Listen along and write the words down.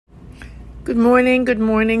Good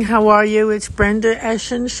morning. How are you? It's Brenda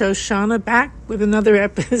Eschen Shoshana back with another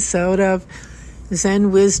episode of Zen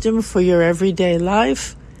Wisdom for your everyday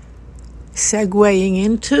life, segueing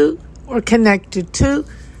into or connected to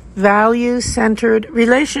value-centered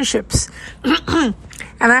relationships. And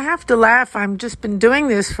I have to laugh. I've just been doing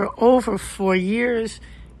this for over 4 years.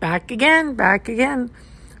 Back again.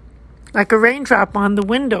 Like a raindrop on the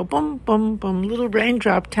window. Boom, boom, boom. Little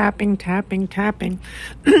raindrop tapping.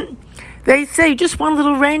 They say just one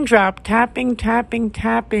little raindrop, tapping,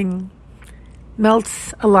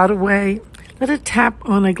 melts a lot away. Let it tap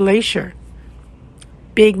on a glacier,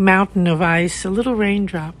 big mountain of ice, a little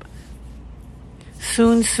raindrop.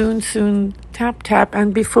 Soon, tap,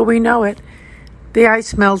 and before we know it, the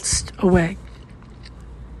ice melts away.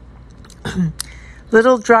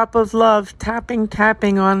 Little drop of love,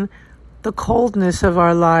 tapping on the coldness of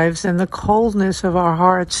our lives and the coldness of our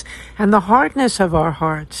hearts and the hardness of our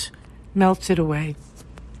hearts. Melts it away.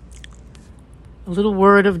 A little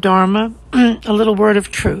word of Dharma, a little word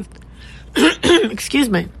of truth. Excuse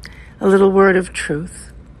me. A little word of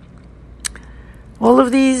truth. All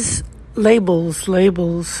of these labels,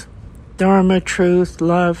 Dharma, truth,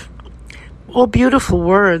 love, all beautiful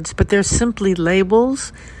words, but they're simply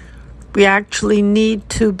labels. We actually need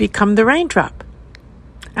to become the raindrop.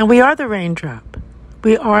 And we are the raindrop.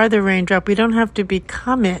 We don't have to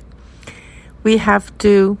become it. We have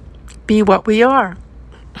to be what we are,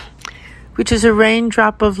 which is a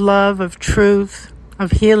raindrop of love, of truth,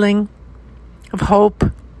 of healing, of hope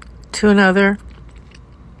to another.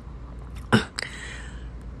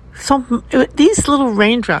 So these little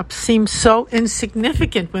raindrops seem so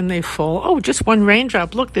insignificant when they fall. Oh, just one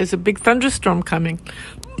raindrop. Look, there's a big thunderstorm coming.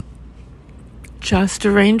 Just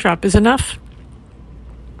a raindrop is enough.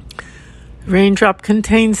 Raindrop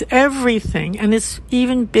contains everything, and it's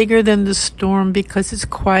even bigger than the storm because it's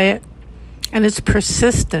quiet and it's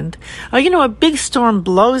persistent. A big storm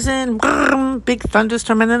blows in, big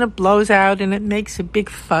thunderstorm, and then it blows out and it makes a big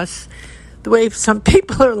fuss. The way some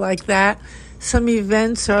people are like that, some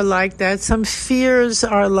events are like that, some fears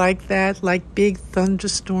are like that, like big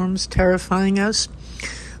thunderstorms terrifying us,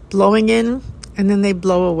 blowing in, and then they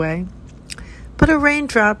blow away. But a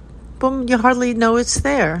raindrop, boom, you hardly know it's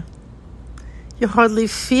there. You hardly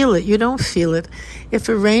feel it. You don't feel it. If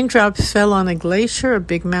a raindrop fell on a glacier, a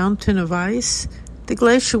big mountain of ice, the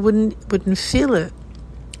glacier wouldn't feel it.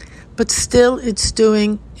 But still, it's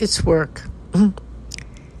doing its work.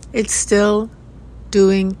 It's still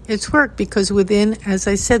doing its work because within, as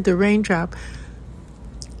I said, the raindrop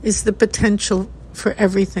is the potential for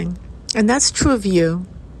everything. And that's true of you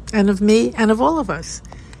and of me and of all of us.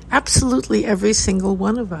 Absolutely every single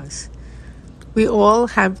one of us. We all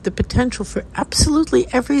have the potential for absolutely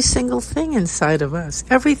every single thing inside of us.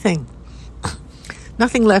 Everything.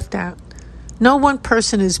 Nothing left out. No one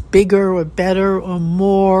person is bigger or better or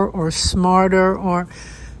more or smarter or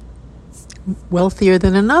wealthier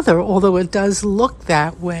than another, although it does look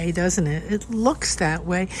that way, doesn't it? It looks that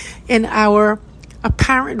way in our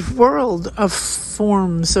apparent world of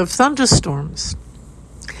forms of thunderstorms.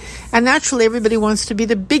 And naturally, everybody wants to be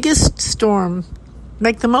the biggest storm,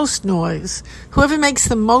 make the most noise. Whoever makes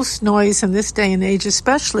the most noise in this day and age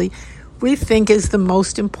especially, we think is the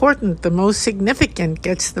most important, the most significant,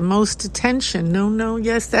 gets the most attention. No,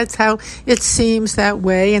 yes, that's how it seems that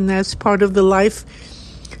way, and that's part of the life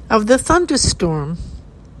of the thunderstorm.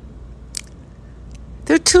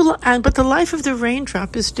 But the life of the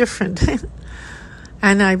raindrop is different.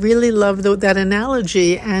 And I really love that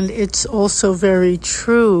analogy, and it's also very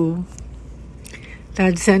true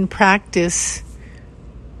that Zen practice,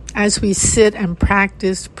 as we sit and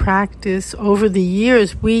practice over the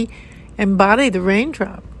years, we embody the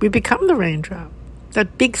raindrop. We become the raindrop.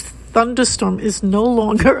 That big thunderstorm is no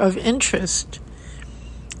longer of interest,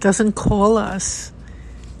 doesn't call us,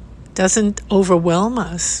 doesn't overwhelm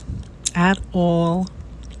us at all.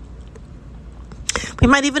 We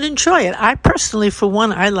might even enjoy it. I personally, for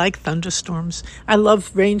one, I like thunderstorms. I love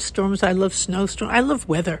rainstorms. I love snowstorms. I love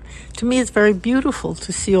weather. To me, it's very beautiful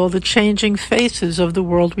to see all the changing faces of the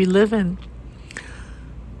world we live in.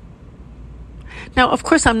 Now, of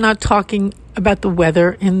course, I'm not talking about the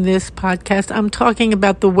weather in this podcast. I'm talking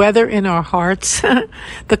about the weather in our hearts,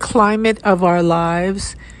 the climate of our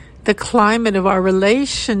lives, the climate of our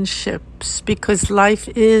relationships, because life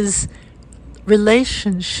is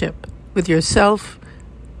relationship with yourself,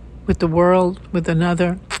 with the world, with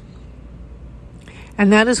another.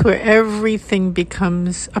 And that is where everything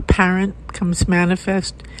becomes apparent, becomes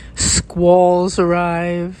manifest. Squalls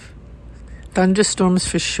arrive, thunderstorms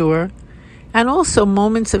for sure, and also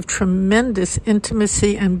moments of tremendous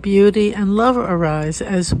intimacy and beauty and love arise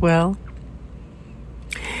as well.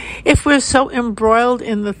 If we're so embroiled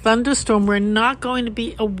in the thunderstorm, we're not going to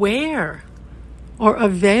be aware or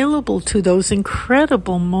available to those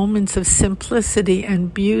incredible moments of simplicity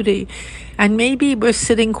and beauty. And maybe we're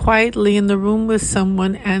sitting quietly in the room with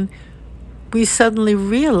someone and we suddenly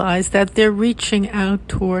realize that they're reaching out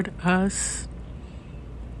toward us.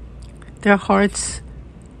 Their hearts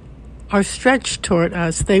are stretched toward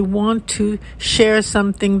us. They want to share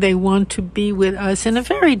something. They want to be with us in a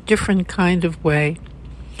very different kind of way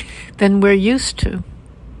than we're used to.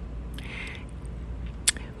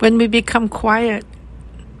 When we become quiet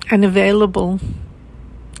and available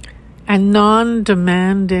and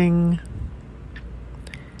non-demanding,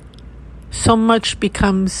 so much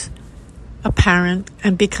becomes apparent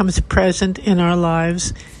and becomes present in our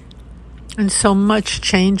lives, and so much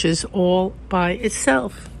changes all by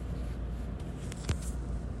itself.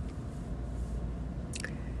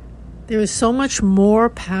 There is so much more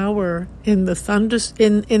power in the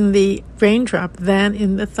in the raindrop than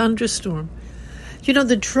in the thunderstorm. You know,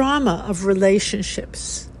 the drama of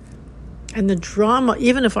relationships and the drama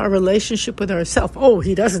even of our relationship with ourselves. Oh,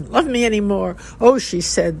 he doesn't love me anymore. Oh, she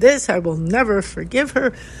said this. I will never forgive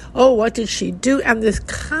her. Oh, what did she do? And this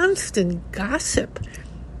constant gossip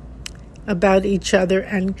about each other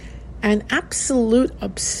and an absolute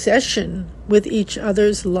obsession with each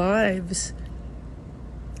other's lives.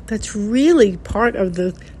 That's really part of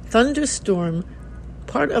the thunderstorm,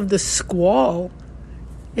 part of the squall.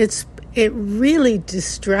 It really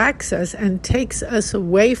distracts us and takes us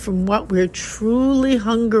away from what we're truly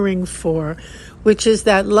hungering for, which is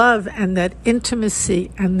that love and that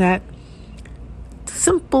intimacy and that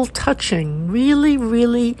simple touching, really,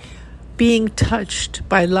 really being touched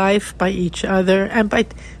by life, by each other, and by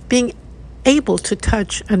being able to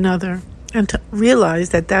touch another and to realize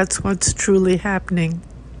that that's what's truly happening.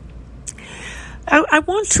 I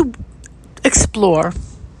want to explore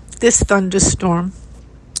this thunderstorm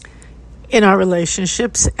in our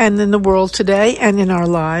relationships and in the world today and in our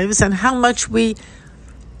lives, and how much we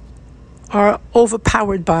are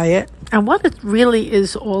overpowered by it, and what it really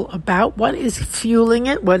is all about, what is fueling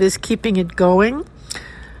it, what is keeping it going.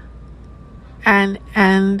 And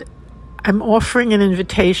I'm offering an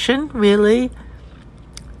invitation, really,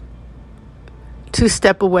 to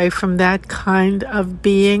step away from that kind of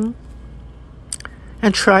being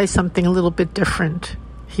and try something a little bit different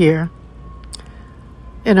here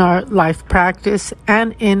in our life practice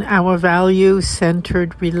and in our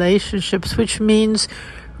value-centered relationships, which means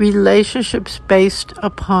relationships based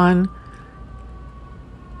upon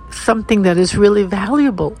something that is really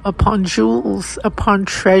valuable, upon jewels, upon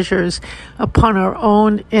treasures, upon our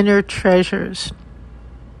own inner treasures,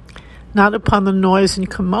 not upon the noise and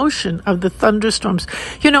commotion of the thunderstorms.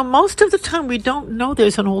 You know, most of the time we don't know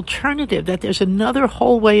there's an alternative, that there's another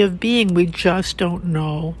whole way of being. We just don't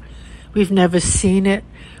know. We've never seen it.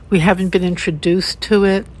 We haven't been introduced to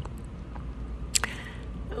it.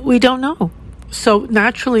 We don't know. So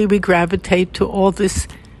naturally we gravitate to all this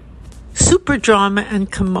super drama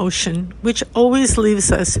and commotion, which always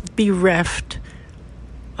leaves us bereft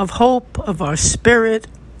of hope, of our spirit,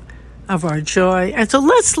 of our joy. And so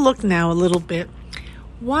let's look now a little bit.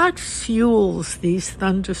 What fuels these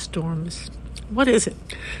thunderstorms? What is it?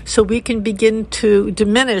 So we can begin to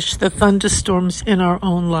diminish the thunderstorms in our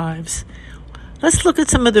own lives. Let's look at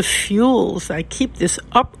some of the fuels that keep this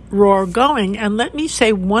uproar going. And let me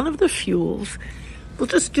say one of the fuels, we'll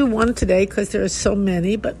just do one today because there are so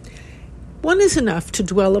many, but one is enough to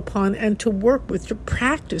dwell upon and to work with, to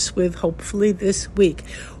practice with, hopefully this week.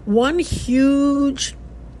 One huge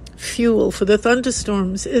fuel for the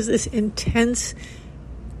thunderstorms is this intense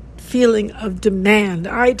feeling of demand.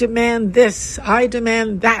 I demand this, I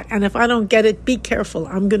demand that, and if I don't get it, be careful,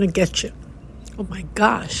 I'm going to get you. Oh my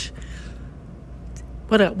gosh.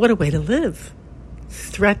 What a way to live.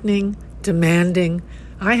 Threatening, demanding.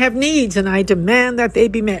 I have needs and I demand that they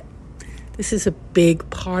be met. This is a big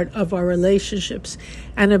part of our relationships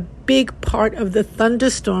and a big part of the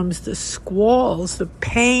thunderstorms, the squalls, the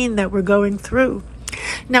pain that we're going through.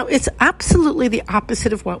 Now, it's absolutely the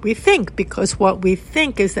opposite of what we think, because what we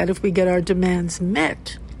think is that if we get our demands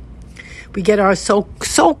met, we get our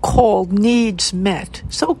so-called needs met.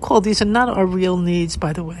 So-called, these are not our real needs,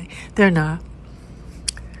 by the way. They're not.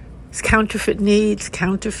 It's counterfeit needs,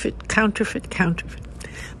 counterfeit.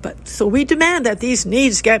 But so we demand that these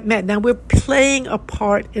needs get met. Now we're playing a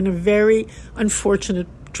part in a very unfortunate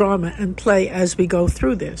drama and play as we go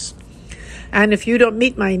through this. And if you don't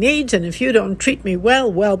meet my needs and if you don't treat me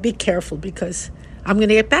well, be careful, because I'm going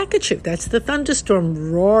to get back at you. That's the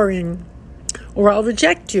thunderstorm roaring. Or I'll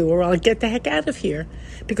reject you, or I'll get the heck out of here.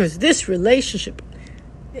 Because this relationship,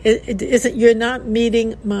 It isn't, you're not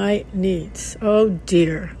meeting my needs. Oh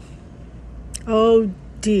dear. Oh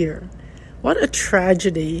dear. What a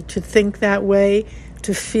tragedy to think that way,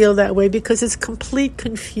 to feel that way, because it's complete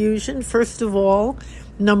confusion. First of all,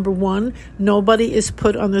 number one, nobody is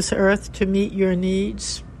put on this earth to meet your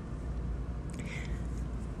needs.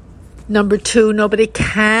 Number two, nobody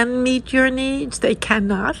can meet your needs. They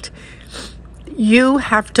cannot. You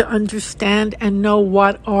have to understand and know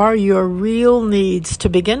what are your real needs to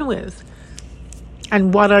begin with,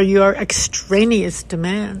 and what are your extraneous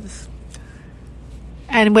demands.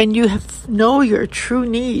 And when you know your true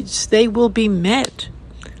needs, they will be met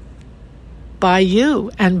by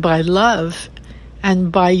you and by love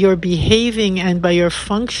and by your behaving and by your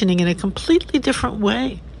functioning in a completely different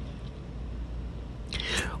way.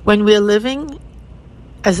 When we're living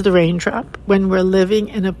as the raindrop, when we're living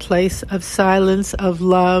in a place of silence, of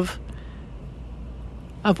love,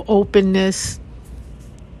 of openness,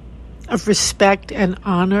 of respect and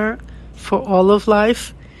honor for all of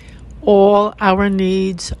life, all our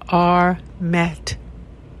needs are met.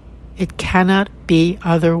 It cannot be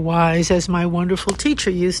otherwise, as my wonderful teacher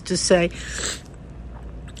used to say.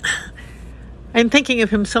 I'm thinking of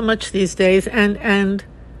him so much these days, and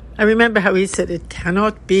I remember how he said, it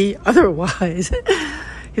cannot be otherwise.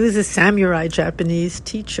 He was a samurai Japanese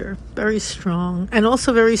teacher, very strong, and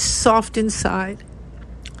also very soft inside.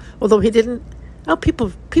 Although he didn't,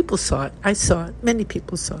 people saw it. I saw it. Many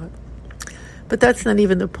people saw it. But that's not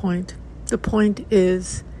even the point. The point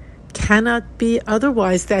is, cannot be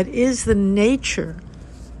otherwise. That is the nature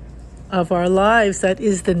of our lives. That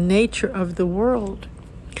is the nature of the world.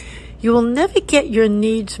 You will never get your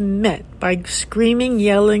needs met by screaming,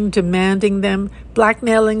 yelling, demanding them,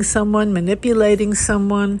 blackmailing someone, manipulating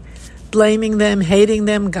someone, blaming them, hating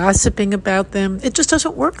them, gossiping about them. It just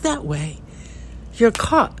doesn't work that way. You're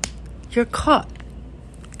caught. You're caught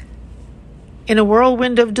in a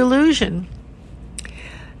whirlwind of delusion.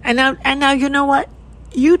 And now you know what?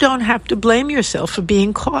 You don't have to blame yourself for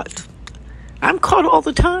being caught. I'm caught all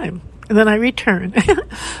the time. And then I return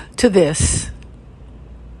to this.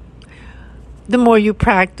 The more you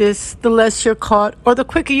practice, the less you're caught, or the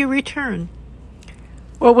quicker you return.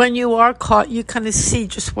 Or when you are caught, you kind of see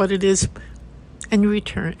just what it is, and you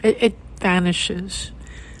return. It vanishes.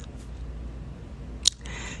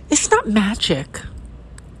 It's not magic.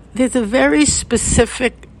 There's a very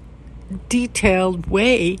specific, detailed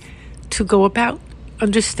way to go about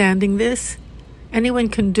understanding this. Anyone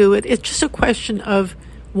can do it. It's just a question of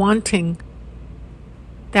wanting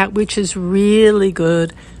that which is really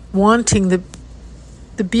good, wanting the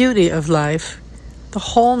beauty of life, the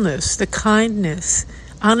wholeness, the kindness,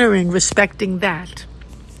 honoring, respecting that.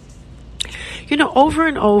 You know, over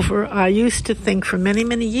and over, I used to think for many,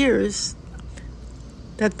 many years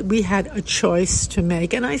that we had a choice to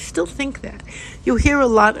make, and I still think that. You hear a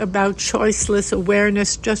lot about choiceless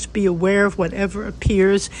awareness, just be aware of whatever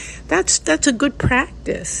appears. That's a good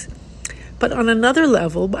practice. But on another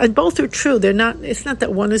level, and both are true, it's not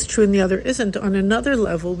that one is true and the other isn't. On another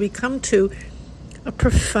level, we come to a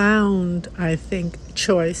profound, I think,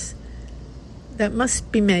 choice that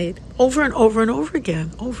must be made over and over and over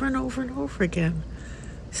again, over and over and over again.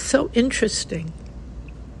 So interesting.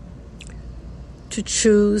 To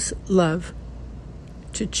choose love,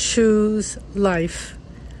 to choose life,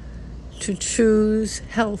 to choose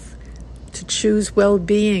health, to choose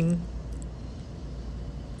well-being.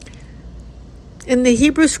 In the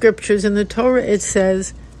Hebrew scriptures, in the Torah, it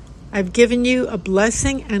says, I've given you a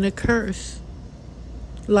blessing and a curse,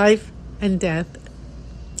 life and death.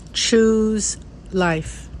 Choose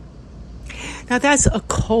life. Now that's a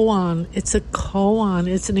koan. It's a koan.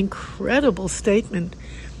 It's an incredible statement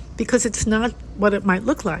because it's not what it might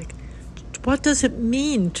look like. What does it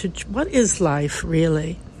mean what is life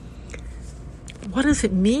really? What does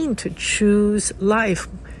it mean to choose life?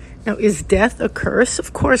 Now, is death a curse?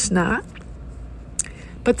 Of course not.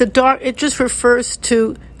 But it just refers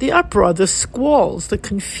to the uproar, the squalls, the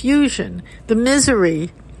confusion, the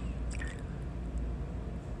misery,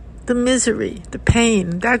 the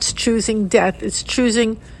pain. That's choosing death. It's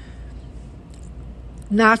choosing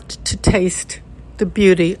not to taste the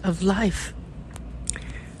beauty of life.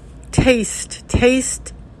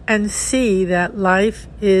 Taste and see that life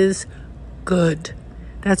is good.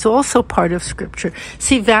 That's also part of Scripture.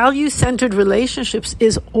 See, value-centered relationships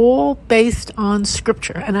is all based on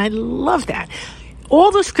Scripture, and I love that.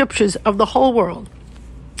 All the Scriptures of the whole world,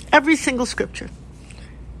 every single Scripture,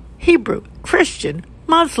 Hebrew, Christian,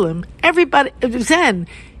 Muslim, everybody, Zen,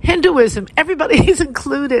 Hinduism, everybody is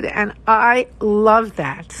included, and I love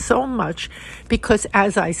that so much because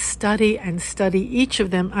as I study each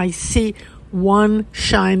of them, I see one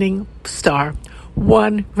shining star,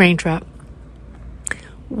 one raindrop,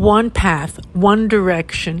 one path, one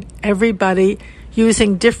direction, everybody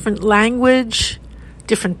using different language,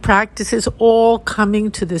 different practices, all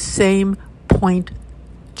coming to the same point.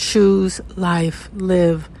 Choose life,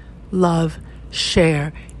 live, love,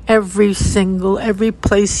 share. Every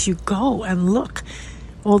place you go and look,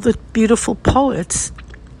 all the beautiful poets,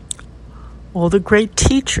 all the great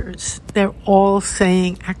teachers, they're all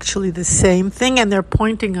saying actually the same thing, and they're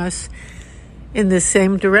pointing us in the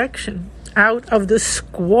same direction. Out of the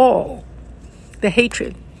squall, the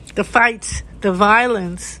hatred, the fights, the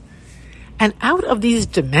violence, and out of these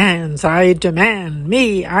demands, I demand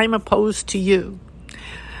me, I'm opposed to you.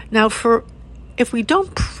 Now, if we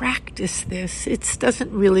don't practice this, it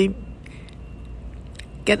doesn't really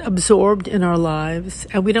get absorbed in our lives,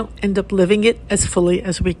 and we don't end up living it as fully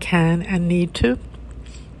as we can and need to.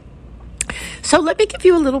 So let me give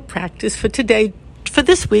you a little practice for today, for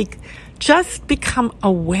this week. Just become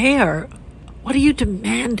aware. What are you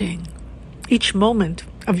demanding each moment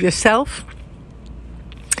of yourself,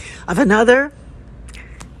 of another?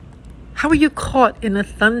 How are you caught in a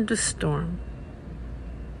thunderstorm?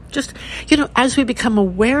 Just, as we become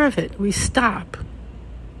aware of it, we stop.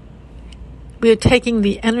 We are taking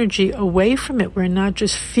the energy away from it. We're not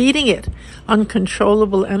just feeding it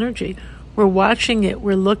uncontrollable energy. We're watching it.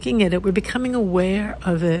 We're looking at it. We're becoming aware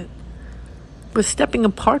of it. We're stepping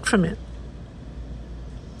apart from it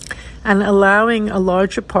and allowing a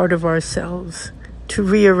larger part of ourselves to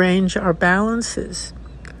rearrange our balances,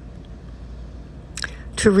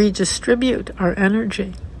 to redistribute our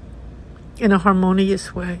energy in a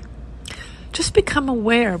harmonious way. Just become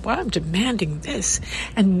aware. Well, I'm demanding this.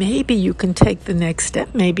 And maybe you can take the next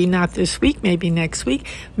step. Maybe not this week, maybe next week,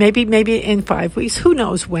 maybe in 5 weeks. Who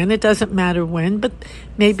knows when? It doesn't matter when, but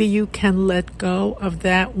maybe you can let go of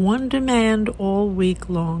that one demand all week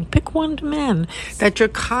long. Pick one demand that you're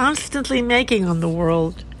constantly making on the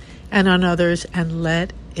world and on others, and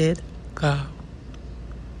let it go.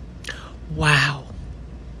 Wow.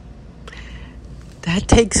 That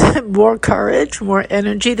takes more courage, more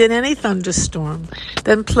energy than any thunderstorm,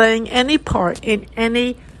 than playing any part in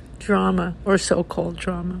any drama or so-called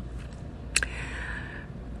drama.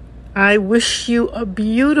 I wish you a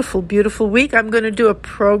beautiful, beautiful week. I'm going to do a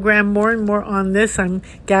program more and more on this. I'm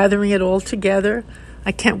gathering it all together.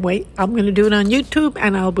 I can't wait. I'm going to do it on YouTube,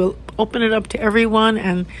 and I will open it up to everyone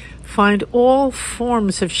and find all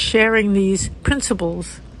forms of sharing these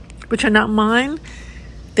principles, which are not mine.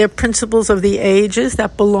 They're principles of the ages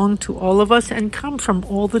that belong to all of us and come from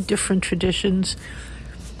all the different traditions,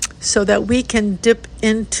 so that we can dip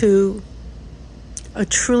into a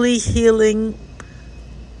truly healing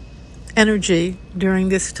energy during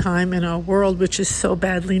this time in our world, which is so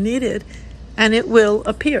badly needed. And it will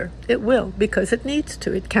appear. It will, because it needs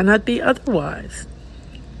to. It cannot be otherwise.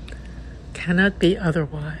 Cannot be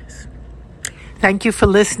otherwise. Thank you for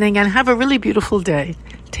listening, and have a really beautiful day.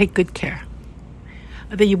 Take good care.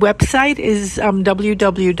 The website is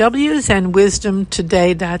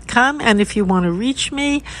www.zenwisdomtoday.com. And if you want to reach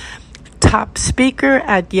me,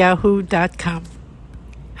 topspeaker@yahoo.com.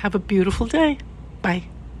 Have a beautiful day. Bye.